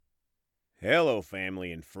Hello,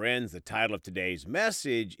 family and friends. The title of today's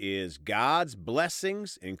message is God's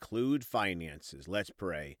Blessings Include Finances. Let's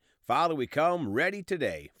pray. Father, we come ready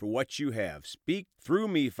today for what you have. Speak through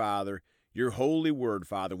me, Father, your holy word,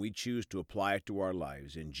 Father. We choose to apply it to our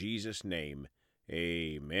lives. In Jesus' name,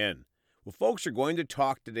 amen. Well, folks are going to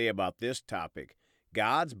talk today about this topic.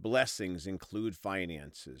 God's blessings include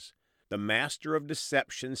finances. The master of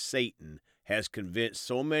deception, Satan, has convinced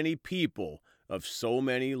so many people of so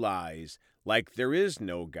many lies, like there is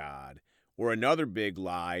no God, or another big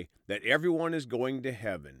lie that everyone is going to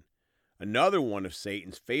heaven. Another one of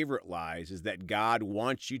Satan's favorite lies is that God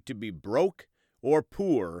wants you to be broke or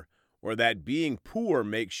poor, or that being poor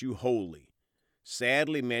makes you holy.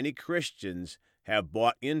 Sadly, many Christians have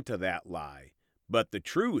bought into that lie, but the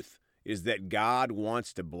truth is that God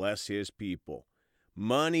wants to bless his people.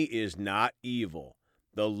 Money is not evil.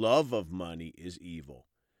 The love of money is evil.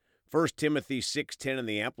 1 Timothy 6:10 in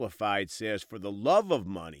the Amplified says, "For the love of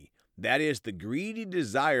money, that is, the greedy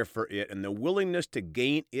desire for it and the willingness to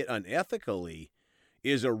gain it unethically,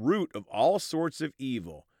 is a root of all sorts of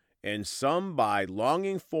evil, and some by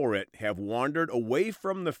longing for it have wandered away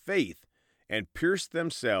from the faith and pierced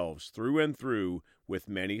themselves through and through with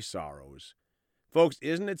many sorrows." Folks,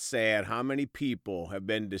 isn't it sad how many people have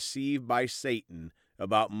been deceived by Satan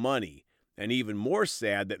about money, and even more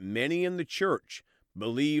sad that many in the church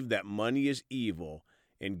believe that money is evil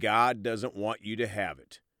and God doesn't want you to have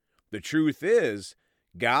it. The truth is,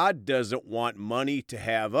 God doesn't want money to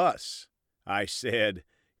have us. I said,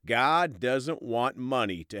 God doesn't want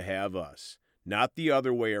money to have us, not the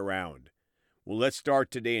other way around. Well, let's start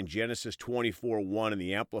today in Genesis 24:1 in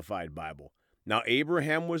the Amplified Bible. Now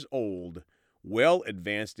Abraham was old, well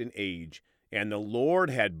advanced in age, and the Lord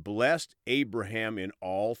had blessed Abraham in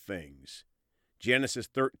all things. Genesis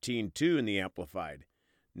 13:2 in the Amplified.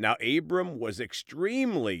 Now Abram was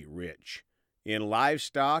extremely rich in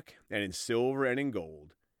livestock and in silver and in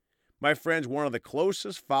gold. My friends, one of the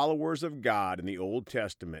closest followers of God in the Old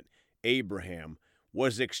Testament, Abraham,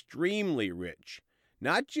 was extremely rich.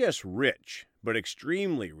 Not just rich, but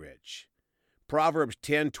extremely rich. Proverbs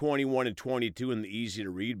 10:21 and 22 in the Easy to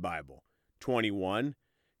Read Bible. 21,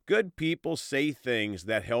 good people say things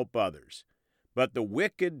that help others, but the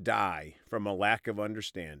wicked die from a lack of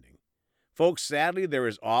understanding. Folks, sadly, there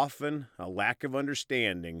is often a lack of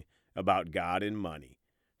understanding about God and money.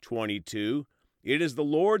 22, it is the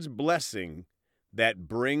Lord's blessing that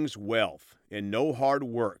brings wealth, and no hard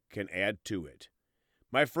work can add to it.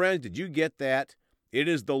 My friends, did you get that? It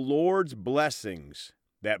is the Lord's blessings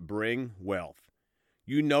that bring wealth.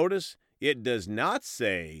 You notice it does not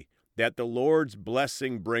say that the Lord's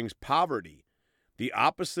blessing brings poverty. The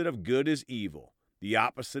opposite of good is evil. The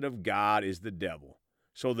opposite of God is the devil.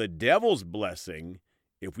 So the devil's blessing,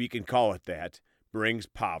 if we can call it that, brings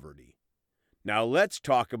poverty. Now let's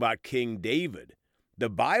talk about King David. The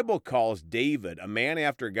Bible calls David a man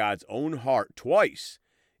after God's own heart twice,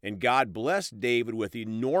 and God blessed David with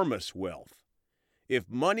enormous wealth. If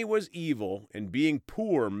money was evil and being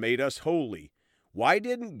poor made us holy, why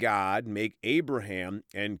didn't God make Abraham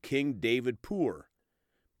and King David poor?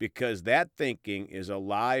 Because that thinking is a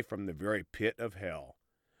lie from the very pit of hell.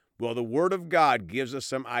 Well, the Word of God gives us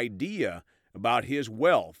some idea about his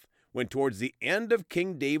wealth when towards the end of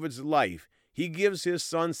King David's life, he gives his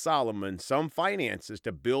son Solomon some finances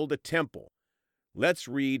to build a temple. Let's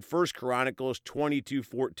read 1 Chronicles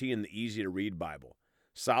 22:14 in the Easy to Read Bible.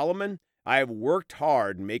 Solomon, I have worked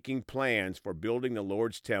hard making plans for building the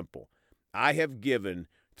Lord's temple. I have given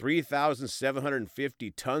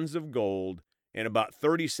 3,750 tons of gold and about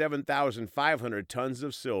 37,500 tons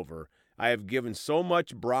of silver. I have given so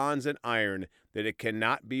much bronze and iron that it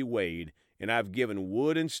cannot be weighed, and I've given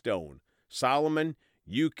wood and stone. Solomon,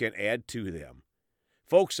 you can add to them.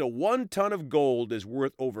 Folks, so 1 ton of gold is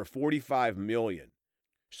worth over $45 million.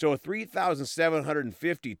 So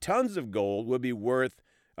 3,750 tons of gold would be worth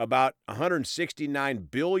about $169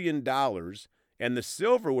 billion, and the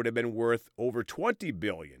silver would have been worth over $20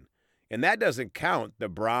 billion. And that doesn't count the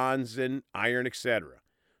bronze and iron, etc.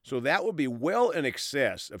 So that would be well in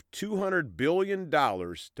excess of $200 billion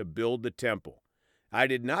to build the temple. I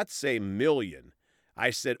did not say million. I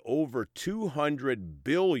said over 200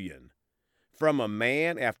 billion from a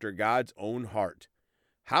man after God's own heart.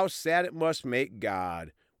 How sad it must make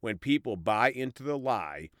God when people buy into the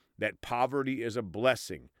lie that poverty is a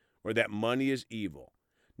blessing or that money is evil.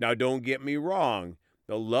 Now, don't get me wrong.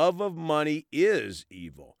 The love of money is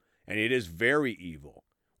evil, and it is very evil.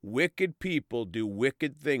 Wicked people do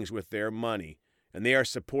wicked things with their money, and they are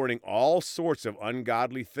supporting all sorts of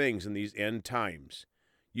ungodly things in these end times.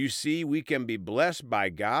 You see, we can be blessed by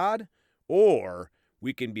God, or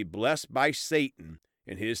we can be blessed by Satan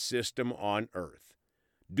and his system on earth.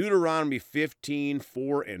 Deuteronomy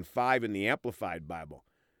 15:4 and 5 in the Amplified Bible.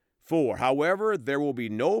 For, however, there will be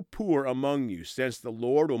no poor among you, since the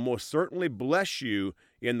Lord will most certainly bless you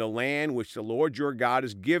in the land which the Lord your God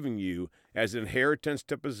is giving you as an inheritance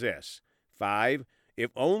to possess. 5.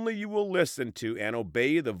 If only you will listen to and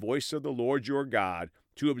obey the voice of the Lord your God,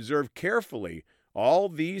 to observe carefully all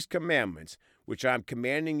these commandments which I'm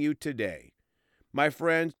commanding you today. My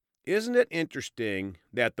friends, isn't it interesting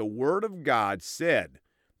that the Word of God said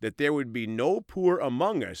that there would be no poor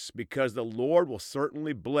among us because the Lord will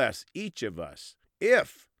certainly bless each of us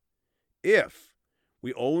if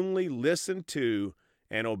we only listen to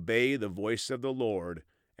and obey the voice of the Lord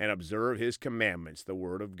and observe his commandments, the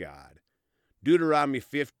Word of God. Deuteronomy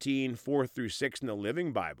 15:4 through 6 in the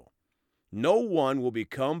Living Bible. No one will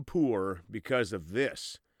become poor because of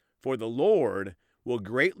this, for the Lord will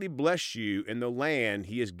greatly bless you in the land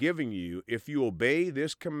he is giving you if you obey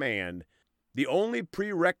this command. The only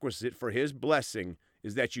prerequisite for his blessing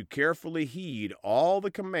is that you carefully heed all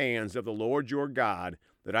the commands of the Lord your God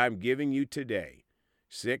that I am giving you today.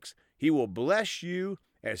 6. He will bless you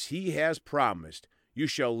as he has promised. You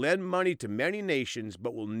shall lend money to many nations,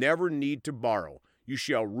 but will never need to borrow. You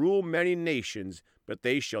shall rule many nations, but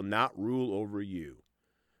they shall not rule over you.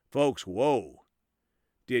 Folks, whoa.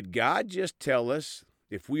 Did God just tell us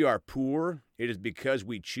if we are poor, it is because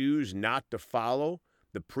we choose not to follow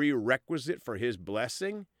the prerequisite for his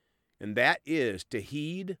blessing? And that is to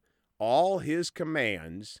heed all his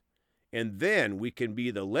commands, and then we can be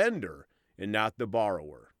the lender and not the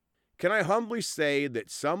borrower. Can I humbly say that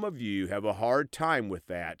some of you have a hard time with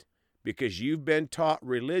that because you've been taught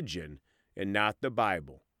religion and not the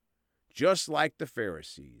Bible, just like the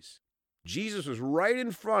Pharisees. Jesus was right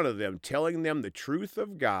in front of them telling them the truth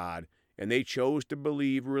of God, and they chose to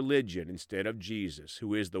believe religion instead of Jesus,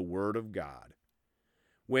 who is the Word of God.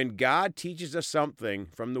 When God teaches us something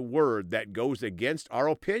from the Word that goes against our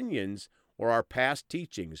opinions or our past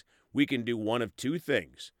teachings, we can do one of two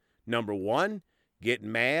things. Number one, get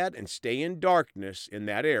mad and stay in darkness in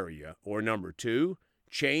that area. Or number two,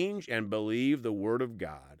 change and believe the Word of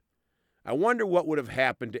God. I wonder what would have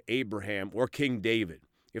happened to Abraham or King David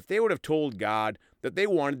if they would have told God that they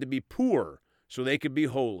wanted to be poor so they could be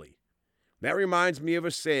holy. That reminds me of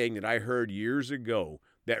a saying that I heard years ago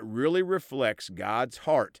that really reflects God's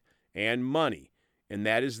heart and money, and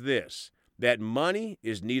that is this, that money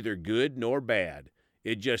is neither good nor bad.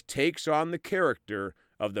 It just takes on the character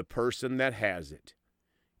of the person that has it.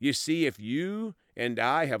 You see, if you and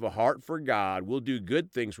I have a heart for God, we'll do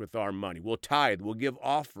good things with our money. We'll tithe, we'll give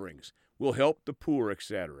offerings, we'll help the poor,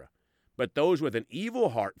 etc. But those with an evil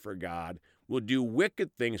heart for God will do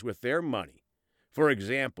wicked things with their money. For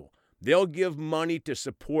example, they'll give money to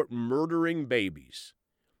support murdering babies.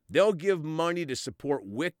 They'll give money to support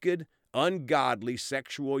wicked, ungodly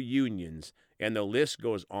sexual unions, and the list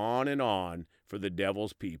goes on for the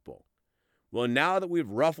devil's people. Well, now that we've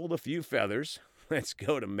ruffled a few feathers, let's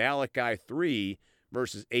go to Malachi 3,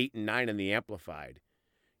 verses 8 and 9 in the Amplified.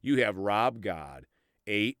 You have robbed God.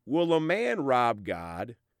 8, will a man rob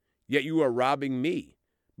God? Yet you are robbing me.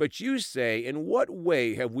 But you say, in what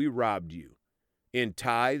way have we robbed you? In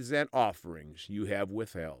tithes and offerings you have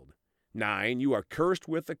withheld. 9, you are cursed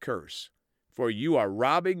with a curse, for you are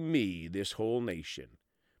robbing me, this whole nation.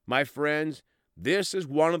 My friends, this is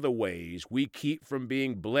one of the ways we keep from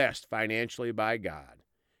being blessed financially by God.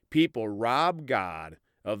 People rob God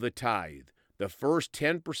of the tithe, the first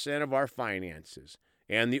 10% of our finances,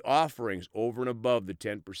 and the offerings over and above the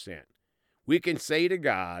 10%. We can say to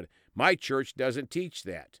God, my church doesn't teach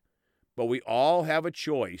that. But we all have a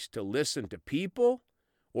choice to listen to people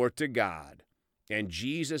or to God. And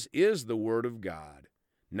Jesus is the Word of God,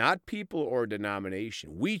 not people or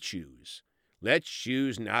denomination. We choose. Let's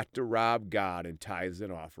choose not to rob God in tithes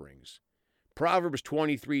and offerings. Proverbs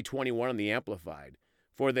 23:21 in the Amplified.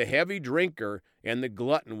 For the heavy drinker and the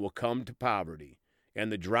glutton will come to poverty,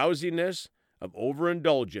 and the drowsiness of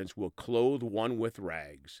overindulgence will clothe one with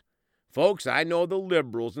rags. Folks, I know the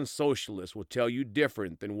liberals and socialists will tell you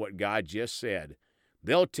different than what God just said.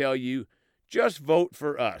 They'll tell you, just vote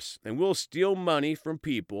for us, and we'll steal money from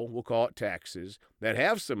people, we'll call it taxes, that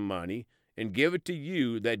have some money, and give it to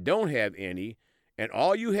you that don't have any, and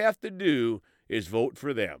all you have to do is vote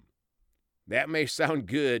for them. That may sound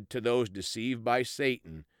good to those deceived by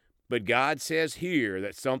Satan, but God says here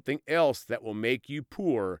that something else that will make you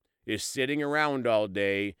poor is sitting around all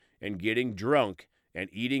day and getting drunk and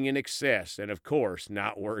eating in excess, and of course,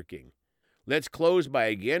 not working. Let's close by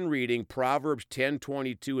again reading Proverbs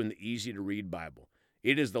 10:22 in the easy-to-read Bible.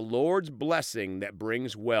 It is the Lord's blessing that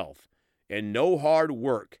brings wealth, and no hard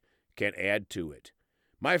work can add to it.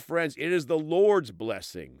 My friends, it is the Lord's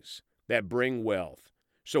blessings that bring wealth,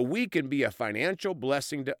 so we can be a financial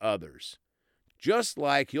blessing to others. Just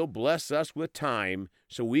like He'll bless us with time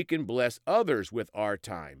so we can bless others with our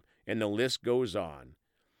time, and the list goes on.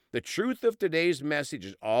 The truth of today's message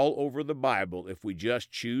is all over the Bible if we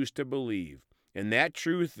just choose to believe, and that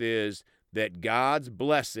truth is that God's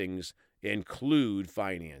blessings include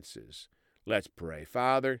finances. Let's pray.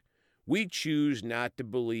 Father, we choose not to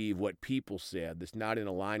believe what people said that's not in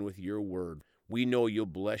line with your word. We know you'll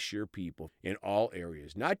bless your people in all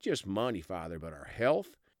areas, not just money, Father, but our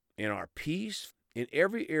health and our peace. In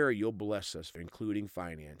every area, you'll bless us, including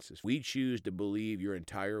finances. We choose to believe your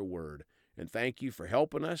entire word, and thank you for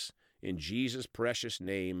helping us. In Jesus' precious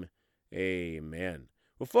name, amen.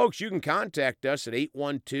 Well, folks, you can contact us at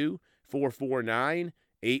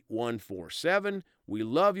 812-449-8147. We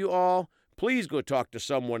love you all. Please go talk to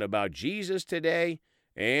someone about Jesus today.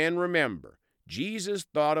 And remember, Jesus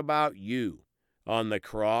thought about you on the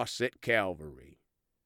cross at Calvary.